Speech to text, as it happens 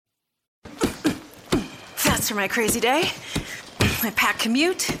for my crazy day. My packed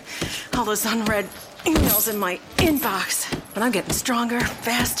commute, all those unread emails in my inbox. But I'm getting stronger,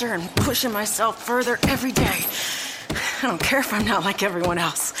 faster, and pushing myself further every day. I don't care if I'm not like everyone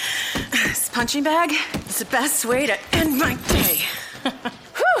else. This punching bag is the best way to end my day.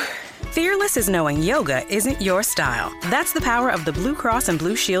 Whew. Fearless is knowing yoga isn't your style. That's the power of the Blue Cross and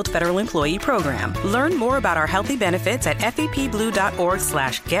Blue Shield Federal Employee Program. Learn more about our healthy benefits at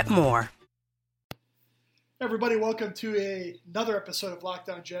fepblue.org/getmore. Everybody, welcome to another episode of Locked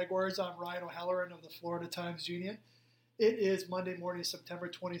On Jaguars. I'm Ryan O'Halloran of the Florida Times-Union. It is Monday morning, September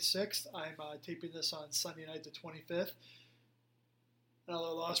 26th. I'm taping this on Sunday night, the 25th. Another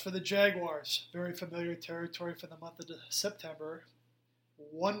loss for the Jaguars. Very familiar territory for the month of September.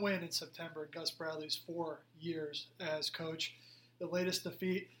 One win in September in Gus Bradley's 4 years as coach. The latest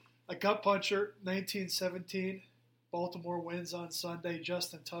defeat, a gut puncher, 19-17. Baltimore wins on Sunday.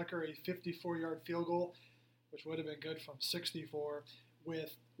 Justin Tucker, a 54-yard field goal, which would have been good from 64,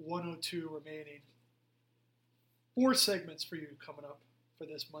 with 1:02 remaining. 4 segments for you coming up for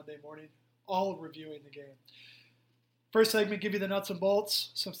this Monday morning, all reviewing the game. First segment, give you the nuts and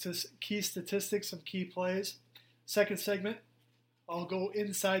bolts, some key statistics, some key plays. Second segment, I'll go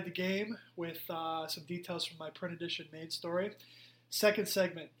inside the game with some details from my print edition main story. Third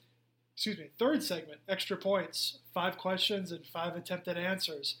segment, extra points, 5 questions and 5 attempted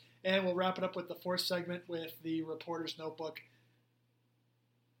answers. And we'll wrap it up with the 4th segment with the reporter's notebook.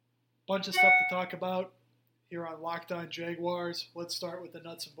 Bunch of stuff to talk about here on Locked On Jaguars. Let's start with the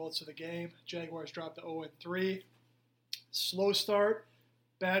nuts and bolts of the game. Jaguars dropped to 0-3. Slow start,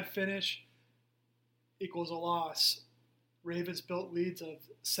 bad finish equals a loss. Ravens built leads of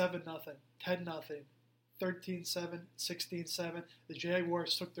 7-0, 10-0, 13-7, 16-7. The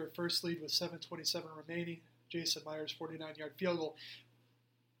Jaguars took their first lead with 7:27 remaining. Jason Myers' 49-yard field goal.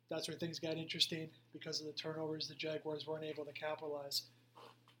 That's where things got interesting because of the turnovers. The Jaguars weren't able to capitalize.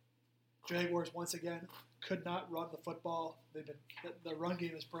 Jaguars, once again, could not run the football. The run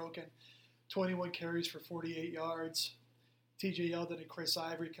game is broken. 21 carries for 48 yards. TJ Yeldon and Chris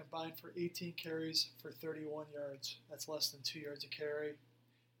Ivory combined for 18 carries for 31 yards. That's less than 2 yards a carry.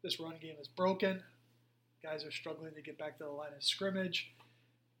 This run game is broken. Guys are struggling to get back to the line of scrimmage.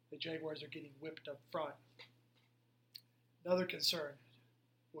 The Jaguars are getting whipped up front. Another concern.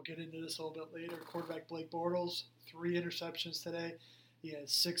 We'll get into this a little bit later. Quarterback Blake Bortles, 3 interceptions today. He had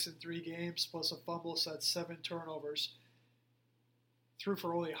 6 in 3 games, plus a fumble, so that's 7 turnovers. Threw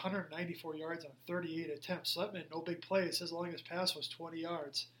for only 194 yards on 38 attempts. So that meant no big plays. His longest pass was 20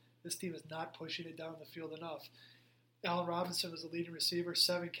 yards. This team is not pushing it down the field enough. Allen Robinson was the leading receiver,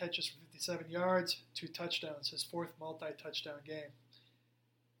 7 catches for 57 yards, 2 touchdowns, his 4th multi-touchdown game.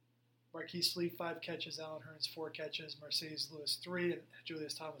 Marquise Lee, 5 catches, Allen Hurns, 4 catches, Mercedes Lewis, 3, and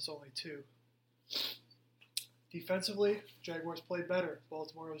Julius Thomas, only 2. Defensively, Jaguars played better.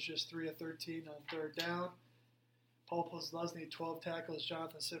 Baltimore was just 3 of 13 on 3rd down. Paul Posluszny, 12 tackles,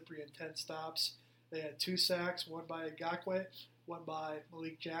 Jonathan Cyprien, 10 stops. They had 2 sacks, one by Ngakoue, one by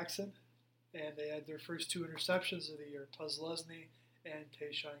Malik Jackson, and they had their first 2 interceptions of the year, Posluszny and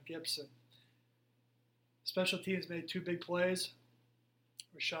Tayshaun Gibson. Special teams made 2 big plays.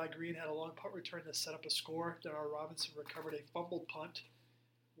 Rashad Green had a long punt return to set up a score. Denard Robinson recovered a fumbled punt,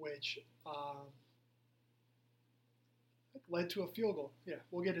 which led to a field goal. Yeah,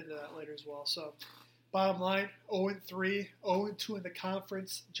 we'll get into that later as well. So, bottom line, 0-3, 0-2 in the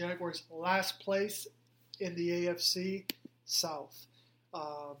conference. Jaguars last place in the AFC South.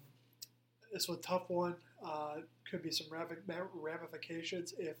 This was a tough one. Could be some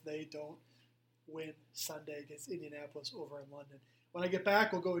ramifications if they don't win Sunday against Indianapolis over in London. When I get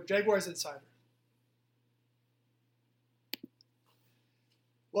back, we'll go with Jaguars Insider.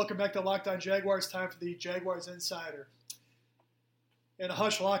 Welcome back to Locked On Jaguars. Time for the Jaguars Insider. In a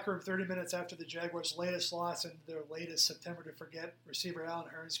hush locker room 30 minutes after the Jaguars' latest loss and their latest September to forget, receiver Allen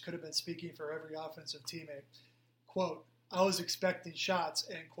Hurns could have been speaking for every offensive teammate. Quote, "I was expecting shots,"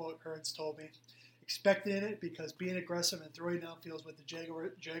 end quote, Hurns told me. Expecting it because being aggressive and throwing downfield is what the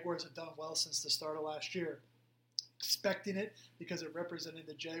Jaguars have done well since the start of last year. Expecting it because it represented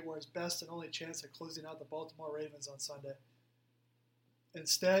the Jaguars' best and only chance at closing out the Baltimore Ravens on Sunday.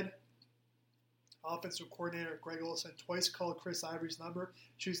 Instead, offensive coordinator Greg Olsen twice called Chris Ivory's number,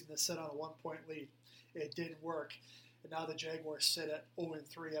 choosing to sit on a 1-point lead. It didn't work, and now the Jaguars sit at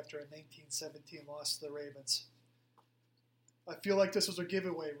 0-3 after a 19-17 loss to the Ravens. I feel like this was a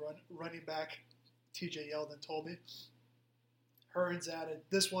giveaway, running back TJ Yeldon told me. Hurns added,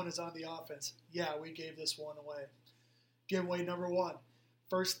 "This one is on the offense. Yeah, we gave this one away." Giveaway number 1.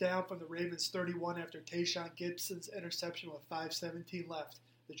 First down from the Ravens 31 after Tayshaun Gibson's interception with 5:17 left.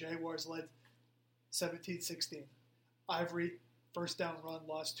 The Jaguars led 17-16. Ivory, first down run,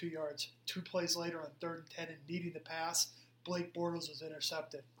 lost 2 yards. 2 plays later on 3rd and 10 and needing the pass, Blake Bortles was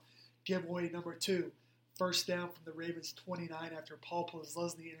intercepted. Giveaway number 2, first down from the Ravens 29 after Paul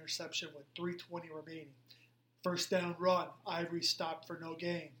Posluszny interception with 3:20 remaining. First down run, Ivory stopped for no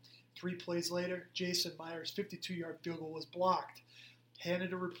gain. 3 plays later, Jason Myers' 52-yard field goal was blocked.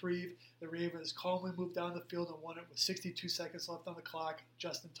 Handed a reprieve, the Ravens calmly moved down the field and won it with 62 seconds left on the clock.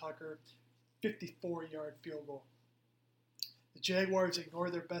 Justin Tucker, 54-yard field goal. The Jaguars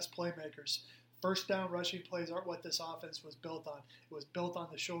ignored their best playmakers. First down rushing plays aren't what this offense was built on. It was built on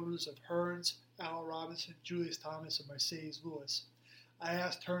the shoulders of Hearns, Al Robinson, Julius Thomas, and Marcedes Lewis. I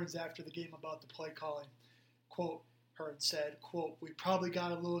asked Hearns after the game about the play calling. Quote, Hearns said, quote, "We probably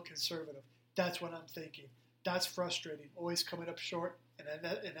got a little conservative. That's what I'm thinking. That's frustrating, always coming up short. And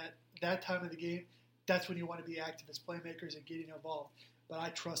at that time of the game, that's when you want to be active as playmakers and getting involved. But I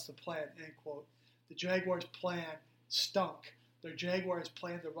trust the plan," end quote. The Jaguars' plan stunk. Their Jaguars'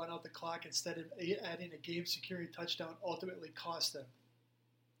 plan to run out the clock instead of adding a game-securing touchdown ultimately cost them.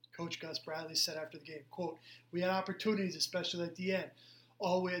 Coach Gus Bradley said after the game, quote, "We had opportunities, especially at the end.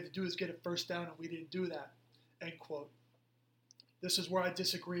 All we had to do was get a first down, and we didn't do that," end quote. This is where I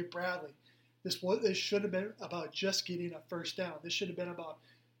disagree with Bradley. This should have been about just getting a first down. This should have been about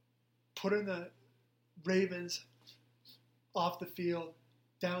putting the Ravens off the field,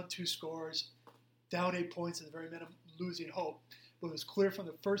 down 2 scores, down 8 points at the very minimum, losing hope. But it was clear from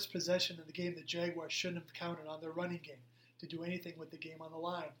the first possession of the game the Jaguars shouldn't have counted on their running game to do anything with the game on the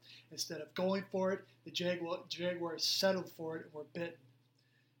line. Instead of going for it, the Jaguars settled for it and were bitten.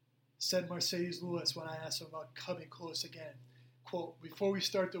 Said Marcedes Lewis when I asked him about coming close again. Quote, "Before we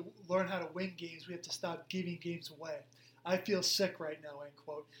start to learn how to win games, we have to stop giving games away. I feel sick right now," end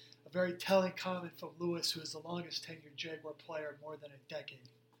quote. A very telling comment from Lewis, who is the longest tenured Jaguar player in more than a decade.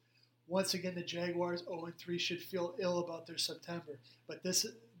 Once again, the Jaguars 0-3 should feel ill about their September, but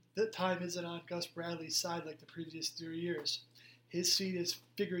the time isn't on Gus Bradley's side like the previous 3 years. His seat is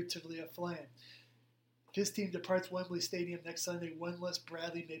figuratively aflame. If his team departs Wembley Stadium next Sunday winless,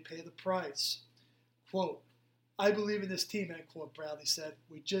 Bradley may pay the price. Quote, "I believe in this team," end quote, Bradley said.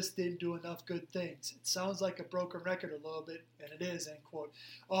 "We just didn't do enough good things. It sounds like a broken record a little bit, and it is," end quote.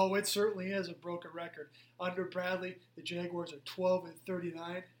 Oh, it certainly is a broken record. Under Bradley, the Jaguars are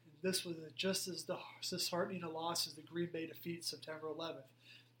 12-39, and this was just as disheartening a loss as the Green Bay defeat September 11th.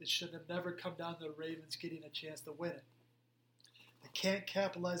 It should have never come down to the Ravens getting a chance to win it. The can't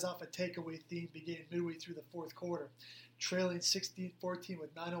capitalize off a takeaway theme began midway through the 4th quarter. Trailing 16-14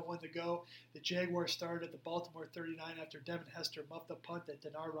 with 9:01 to go, the Jaguars started at the Baltimore 39 after Devin Hester muffed a punt that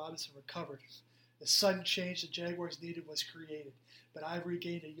Denard Robinson recovered. The sudden change the Jaguars needed was created, but Ivory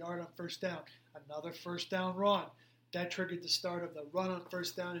gained a yard on first down. Another first down run. That triggered the start of the run on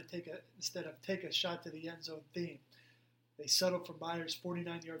first down and instead of take a shot to the end zone theme. They settled for Myers'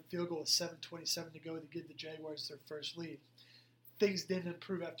 49-yard field goal with 7:27 to go to give the Jaguars their first lead. Things didn't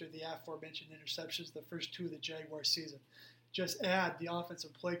improve after the aforementioned interceptions the first 2 of the Jaguars season. Just add the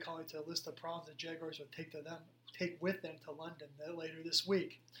offensive play calling to the list of problems the Jaguars would take with them to London later this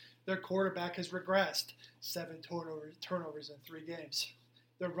week. Their quarterback has regressed, 7 turnovers in 3 games.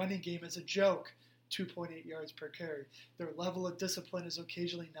 Their running game is a joke, 2.8 yards per carry. Their level of discipline is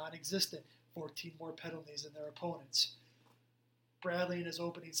occasionally non-existent, 14 more penalties than their opponents. Bradley, in his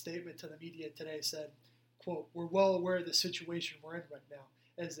opening statement to the media today, said, quote, "We're well aware of the situation we're in right now.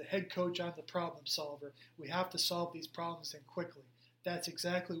 As the head coach, I'm the problem solver. We have to solve these problems and quickly. That's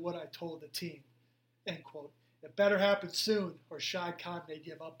exactly what I told the team," end quote. It better happen soon, or Shad Khan may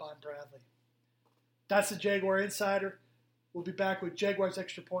give up on Bradley. That's the Jaguar Insider. We'll be back with Jaguars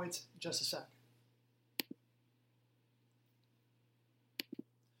Extra Points in just a sec.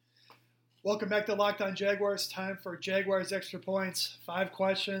 Welcome back to Locked On Jaguars. Time for Jaguars Extra Points. 5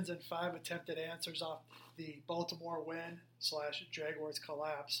 questions and 5 attempted answers off the Baltimore win/Jaguars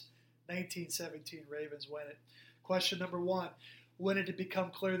collapse. 19-17 Ravens win it. Question number 1. When did it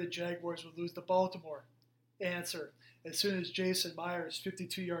become clear the Jaguars would lose to Baltimore? Answer. As soon as Jason Myers'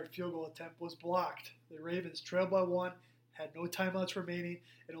 52-yard field goal attempt was blocked. The Ravens trailed by 1, had no timeouts remaining,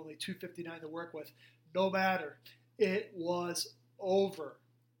 and only 2:59 to work with. No matter. It was over.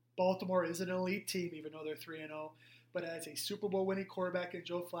 Baltimore is an elite team, even though they're 3-0, but has a Super Bowl winning quarterback in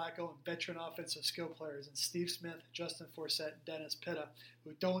Joe Flacco and veteran offensive skill players in Steve Smith, Justin Forsett, and Dennis Pitta,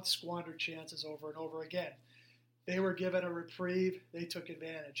 who don't squander chances over and over again. They were given a reprieve. They took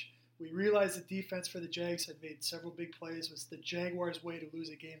advantage. We realized the defense for the Jags had made several big plays. It was the Jaguars' way to lose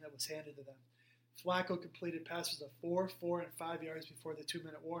a game that was handed to them. Flacco completed passes of 4, 4, and 5 yards before the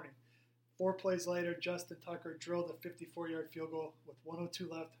 2-minute warning. 4 plays later, Justin Tucker drilled a 54-yard field goal with 1:02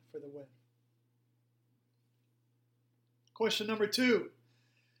 left for the win. Question number 2.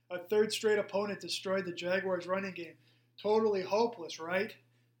 A third straight opponent destroyed the Jaguars' running game. Totally hopeless, right?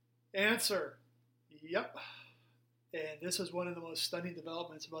 Answer, yep. And this is one of the most stunning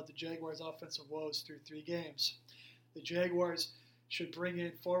developments about the Jaguars' offensive woes through 3 games. The Jaguars should bring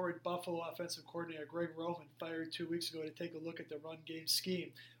in forward Buffalo offensive coordinator Greg Roman, fired 2 weeks ago, to take a look at the run game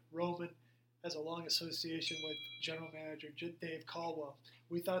scheme. Roman has a long association with general manager Dave Caldwell.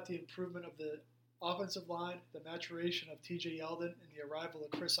 We thought the improvement of the offensive line, the maturation of TJ Yeldon, and the arrival of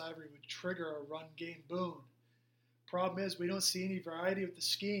Chris Ivory would trigger a run game boom. Problem is, we don't see any variety with the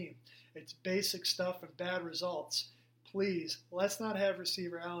scheme. It's basic stuff and bad results. Please, let's not have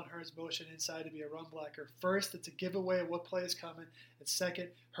receiver Allen Hurns motion inside to be a run blocker. First, it's a giveaway of what play is coming. And second,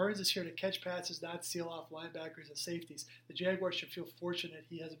 Hurns is here to catch passes, not seal off linebackers and safeties. The Jaguars should feel fortunate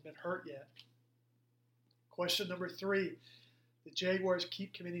he hasn't been hurt yet. Question number 3. The Jaguars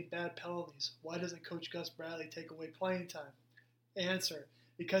keep committing bad penalties. Why doesn't Coach Gus Bradley take away playing time? Answer,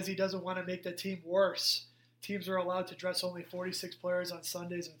 because he doesn't want to make the team worse. Teams are allowed to dress only 46 players on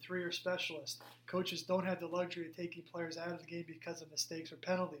Sundays and 3 are specialists. Coaches don't have the luxury of taking players out of the game because of mistakes or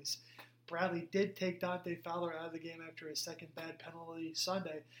penalties. Bradley did take Dante Fowler out of the game after his second bad penalty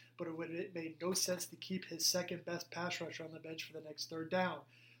Sunday, but it made no sense to keep his second best pass rusher on the bench for the next third down.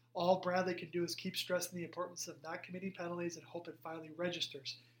 All Bradley can do is keep stressing the importance of not committing penalties and hope it finally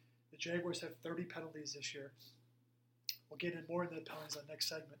registers. The Jaguars have 30 penalties this year. We'll get in more into the penalties on the next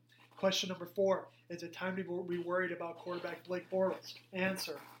segment. Question number 4. Is it time to be worried about quarterback Blake Bortles?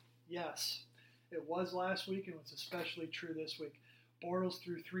 Answer, yes. It was last week and was especially true this week. Bortles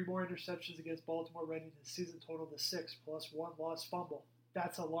threw 3 more interceptions against Baltimore, raising his season total to 6, plus 1 lost fumble.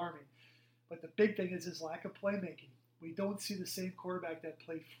 That's alarming. But the big thing is his lack of playmaking. We don't see the same quarterback that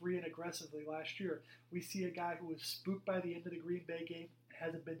played free and aggressively last year. We see a guy who was spooked by the end of the Green Bay game and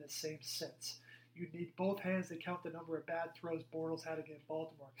hasn't been the same since. You need both hands to count the number of bad throws Bortles had against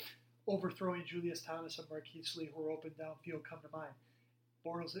Baltimore. Overthrowing Julius Thomas and Marquise Lee, who were open downfield, come to mind.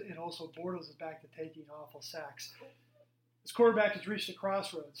 Bortles is back to taking awful sacks. This quarterback has reached a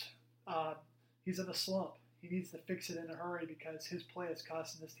crossroads. He's in a slump. He needs to fix it in a hurry because his play is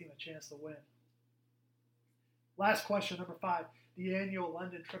costing this team a chance to win. Last question, number 5. The annual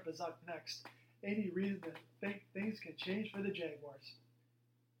London trip is up next. Any reason to think things can change for the Jaguars?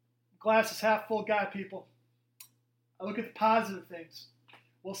 Glass is half full guy, people. I look at the positive things.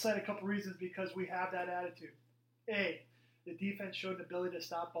 We'll cite a couple reasons because we have that attitude. A, the defense showed an ability to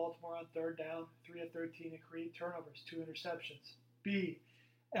stop Baltimore on third down, 3 of 13, and create turnovers, 2 interceptions. B,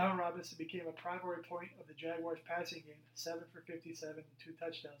 Allen Robinson became a primary point of the Jaguars' passing game, 7 for 57 and 2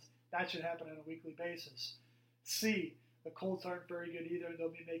 touchdowns. That should happen on a weekly basis. C, the Colts aren't very good either, and they'll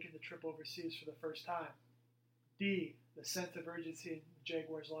be making the trip overseas for the first time. D, the sense of urgency in the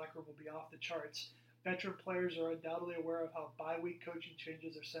Jaguars' locker room will be off the charts. Veteran players are undoubtedly aware of how bye-week coaching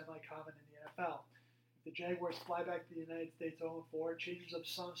changes are semi-common in the NFL. If the Jaguars fly back to the United States 0-4, changes of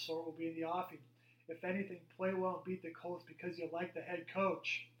some sort will be in the offing. If anything, play well and beat the Colts because you like the head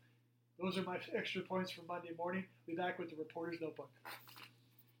coach. Those are my extra points for Monday morning. Be back with the Reporter's Notebook.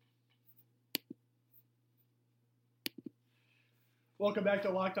 Welcome back to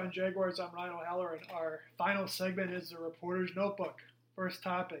Locked On Jaguars. I'm Ryan O'Haller, and our final segment is the Reporter's Notebook. First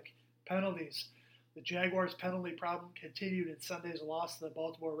topic, penalties. The Jaguars' penalty problem continued in Sunday's loss to the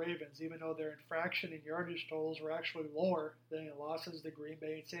Baltimore Ravens, even though their infraction and yardage totals were actually lower than the losses to Green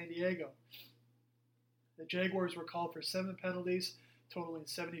Bay and San Diego. The Jaguars were called for 7 penalties, totaling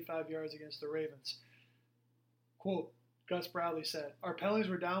 75 yards against the Ravens. Quote, Gus Bradley said, "Our penalties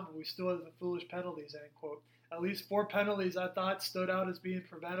were down, but we still had the foolish penalties," end quote. At least 4 penalties I thought stood out as being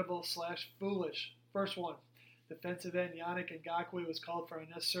preventable/foolish. First one, defensive end Yannick Ngakoue was called for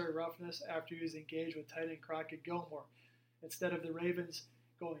unnecessary roughness after he was engaged with tight end Crockett Gilmore. Instead of the Ravens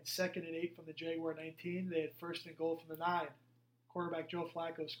going 2nd and 8 from the Jaguar 19, they had 1st and goal from the 9. Quarterback Joe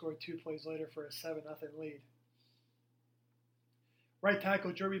Flacco scored 2 plays later for a 7-0 lead. Right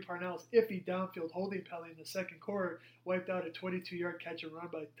tackle Jeremy Parnell's iffy downfield holding penalty in the second quarter wiped out a 22-yard catch and run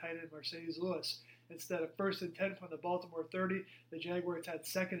by tight end Mercedes Lewis. Instead of 1st and 10 from the Baltimore 30, the Jaguars had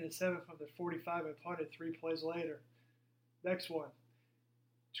 2nd and 7 from the 45 and punted 3 plays later. Next one,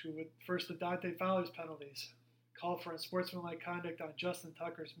 first the Dante Fowler's penalties. Call for unsportsmanlike conduct on Justin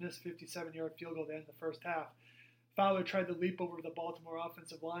Tucker's missed 57-yard field goal to end the first half. Fowler tried to leap over the Baltimore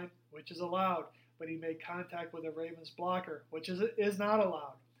offensive line, which is allowed, but he made contact with a Ravens blocker, which is not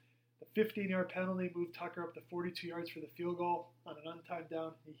allowed. The 15-yard penalty moved Tucker up to 42 yards for the field goal on an untimed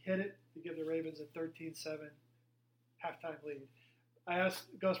down. He hit it to give the Ravens a 13-7 halftime lead. I asked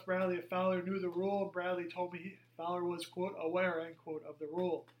Gus Bradley if Fowler knew the rule, and Bradley told me Fowler was, quote, aware, end quote, of the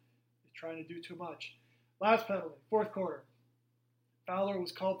rule. He's trying to do too much. Last penalty, fourth quarter. Fowler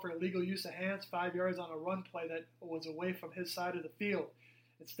was called for illegal use of hands, 5 yards on a run play that was away from his side of the field.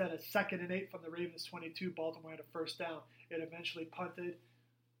 Instead, a 2nd and 8 from the Ravens 22, Baltimore had a first down. It eventually punted,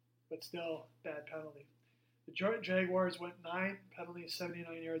 but still, bad penalty. The Jaguars went 9 penalties,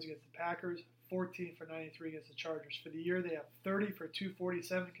 79 yards against the Packers, 14 for 93 against the Chargers. For the year, they have 30 for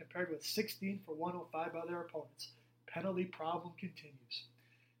 247 compared with 16 for 105 by their opponents. Penalty problem continues.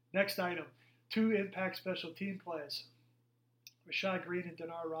 Next item, 2 impact special team plays. Rashad Green and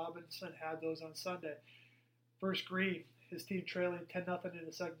Denard Robinson had those on Sunday. First, Green, his team trailing 10-0 in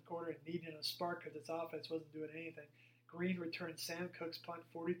the second quarter and needing a spark because its offense wasn't doing anything. Green returned Sam Cook's punt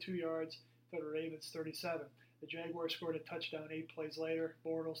 42 yards to the Ravens 37. The Jaguars scored a touchdown 8 plays later,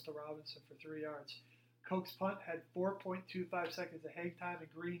 Bortles to Robinson for 3 yards. Cook's punt had 4.25 seconds of hang time, and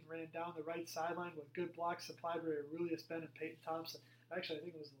Green ran down the right sideline with good blocks supplied by Aurelius Ben and Peyton Thompson. Actually, I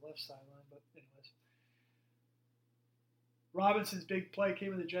think it was the left sideline, but anyways. Robinson's big play came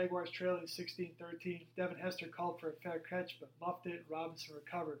with the Jaguars trailing 16-13. Devin Hester called for a fair catch, but muffed it. Robinson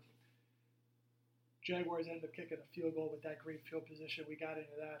recovered. Jaguars ended up kicking a field goal with that green field position. We got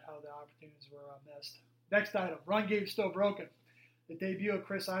into that, how the opportunities were missed. Next item, run game still broken. The debut of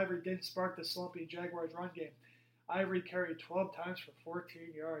Chris Ivory didn't spark the slumpy Jaguars run game. Ivory carried 12 times for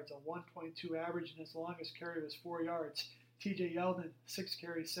 14 yards, a 1.2 average, and his longest carry was 4 yards. TJ Yeldon, 6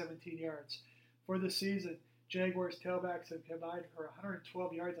 carries, 17 yards. For the season, Jaguars tailbacks have combined for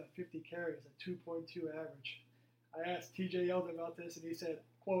 112 yards on 50 carries, a 2.2 average. I asked TJ Yeldon about this, and he said,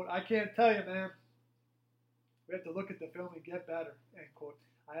 quote, "I can't tell you, man. We have to look at the film and get better," end quote.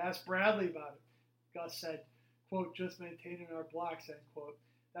 I asked Bradley about it. Gus said, quote, "just maintaining our blocks," end quote.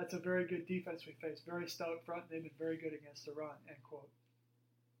 "That's a very good defense we face. Very stout front, and they've been very good against the run," end quote.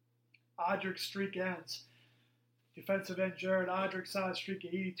 Odrick's streak ends. Defensive end Jared Odrick saw a streak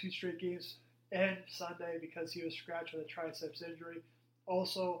of 82 straight games end Sunday because he was scratched with a triceps injury.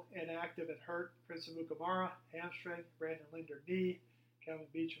 Also inactive and hurt, Prince Amukamara, hamstring, Brandon Linder, knee, Kevin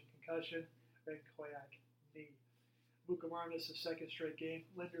Beecham, concussion, Ben Koyak, knee. Amukamara missed his 2nd straight game.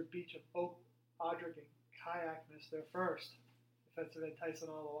 Linder, Beecham, Odrick, and Kayak missed their first. Defensive end Tyson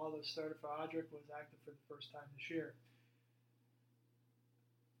Alualu started for Odrick, was active for the first time this year.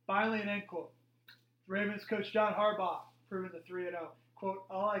 Finally, an end quote. Ravens coach John Harbaugh, proving the 3-0. Quote,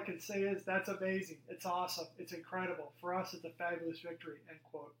 "All I can say is that's amazing. It's awesome. It's incredible. For us, it's a fabulous victory," end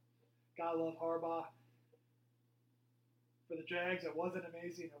quote. God love Harbaugh. For the Jags, it wasn't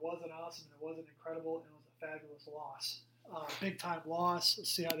amazing, it wasn't awesome, and it wasn't incredible, and it was a fabulous loss. Big-time loss. Let's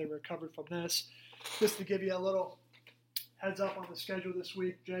see how they recovered from this. Just to give you a little heads up on the schedule this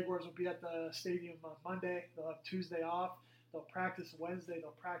week, Jaguars will be at the stadium on Monday. They'll have Tuesday off. They'll practice Wednesday.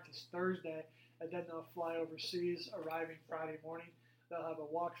 They'll practice Thursday. And then they'll fly overseas, arriving Friday morning. They'll have a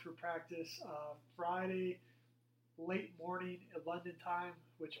walkthrough practice Friday, late morning at London time,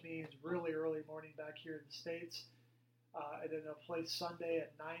 which means really early morning back here in the States. And then they'll play Sunday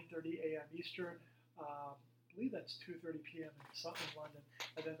at 9:30 a.m. Eastern. I believe that's 2:30 p.m. in London.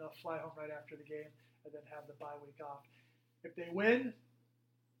 And then they'll fly home right after the game and then have the bye week off. If they win,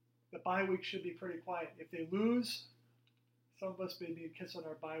 the bye week should be pretty quiet. If they lose, some of us may be kissing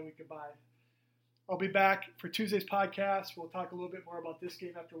our bye week goodbye. I'll be back for Tuesday's podcast. We'll talk a little bit more about this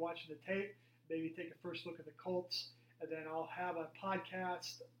game after watching the tape, maybe take a first look at the Colts, and then I'll have a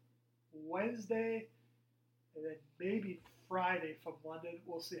podcast Wednesday, and then maybe Friday from London.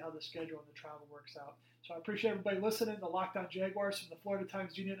 We'll see how the schedule and the travel works out. So I appreciate everybody listening to Locked On Jaguars from the Florida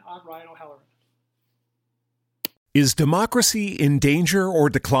Times Union. I'm Ryan O'Halloran. Is democracy in danger or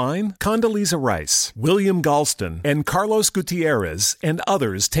decline? Condoleezza Rice, William Galston, and Carlos Gutierrez and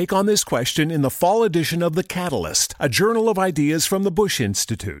others take on this question in the fall edition of The Catalyst, a journal of ideas from the Bush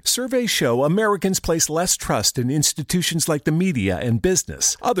Institute. Surveys show Americans place less trust in institutions like the media and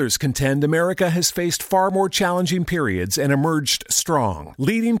business. Others contend America has faced far more challenging periods and emerged strong.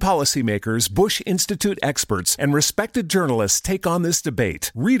 Leading policymakers, Bush Institute experts, and respected journalists take on this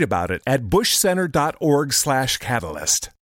debate. Read about it at bushcenter.org/catalyst.